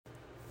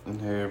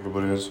Hey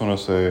everybody, I just want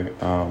to say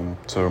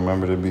to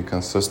remember to be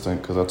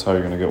consistent because that's how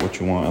you're going to get what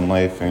you want in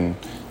life. And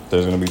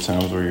there's going to be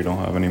times where you don't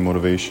have any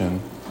motivation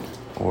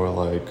or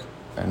like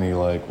any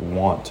like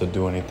want to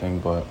do anything,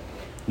 but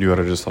you got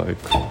to just like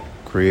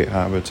create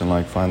habits and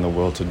like find the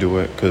will to do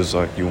it because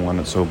like you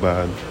want it so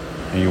bad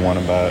and you want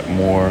it bad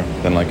more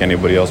than like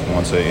anybody else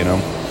wants it,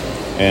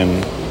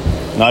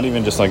 And not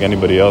even just like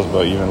anybody else,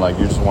 but even like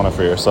you just want it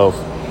for yourself.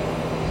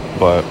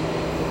 But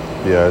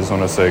yeah, I just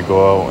want to say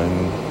go out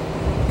and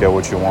get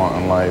what you want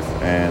in life,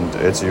 and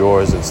it's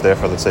yours. It's there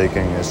for the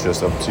taking. It's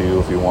just up to you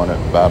if you want it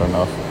bad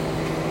enough.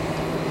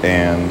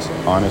 And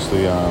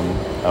honestly,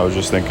 I was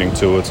just thinking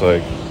too. It's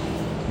like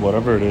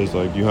whatever it is,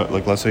 like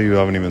like let's say you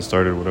haven't even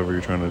started whatever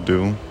you're trying to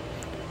do,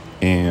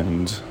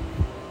 and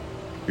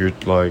you're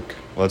like,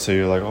 let's say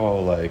you're like,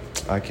 oh, like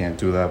I can't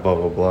do that, blah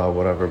blah blah,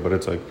 whatever. But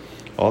it's like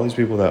all these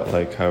people that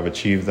like have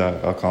achieved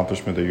that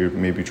accomplishment that you're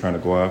maybe trying to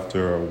go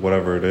after or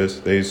whatever it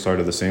is, they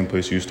started the same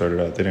place you started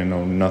at. They didn't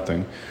know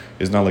nothing.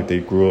 It's not like they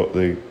grew up,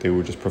 they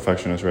were just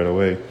perfectionists right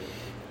away.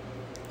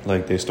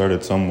 Like they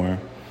started somewhere.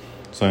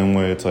 Same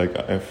way it's like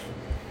if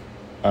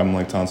I'm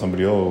like telling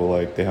somebody, oh,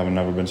 like they haven't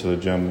never been to the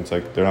gym, it's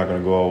like they're not going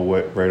to go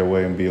right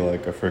away and be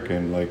like a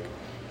freaking like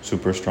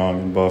super strong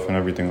and buff and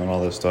everything and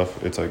all this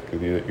stuff. It's like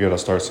you got to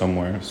start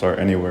somewhere, start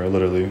anywhere,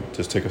 literally.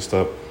 Just take a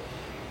step.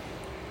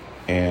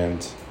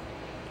 And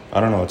I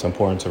don't know, it's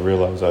important to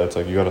realize that it's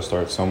like you got to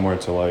start somewhere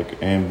to like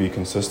and be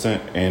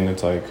consistent. And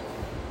it's like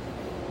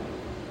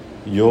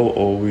you'll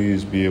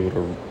always be able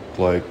to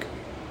like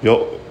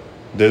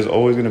there's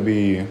always going to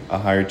be a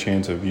higher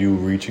chance of you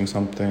reaching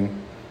something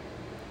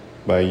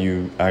by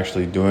you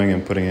actually doing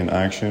and putting in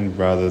action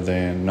rather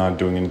than not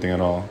doing anything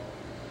at all.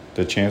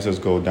 The chances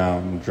go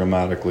down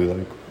dramatically.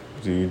 Like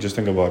you just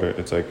think about it.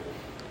 It's like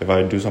if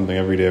I do something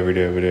every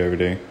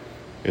day,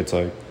 it's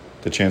like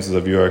the chances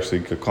of you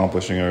actually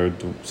accomplishing or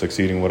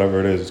succeeding,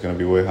 whatever it is going to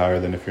be way higher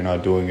than if you're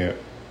not doing it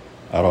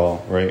at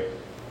all, right?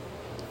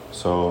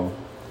 So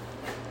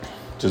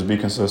just be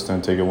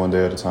consistent, take it one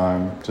day at a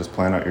time, just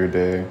plan out your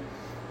day,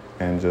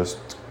 and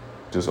just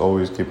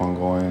always keep on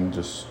going.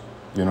 Just,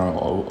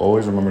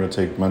 always remember to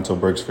take mental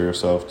breaks for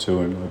yourself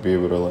too, and like, be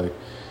able to like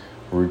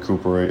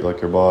recuperate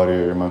like your body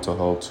or your mental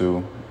health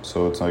too.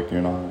 So it's like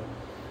you're not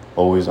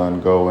always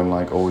on go and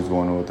like always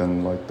going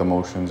within like the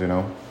motions,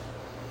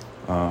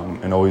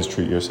 and always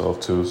treat yourself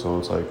too. So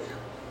it's like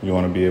you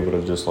want to be able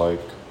to just like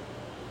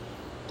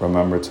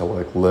remember to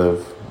like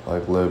live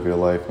your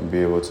life and be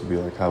able to be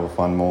like have a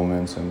fun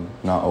moments and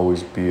not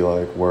always be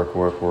like work,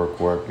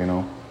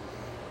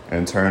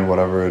 and turn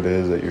whatever it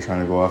is that you're trying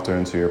to go after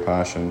into your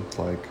passion.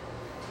 Like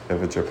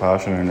if it's your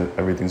passion and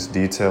everything's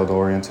detailed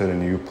oriented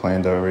and you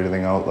planned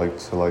everything out like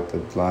to like the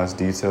last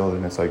detail,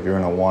 then it's like you're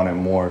gonna want it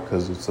more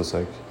because it's just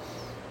like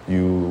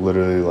you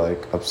literally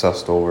like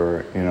obsessed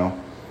over it,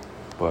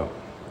 But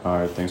all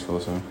right, thanks for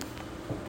listening.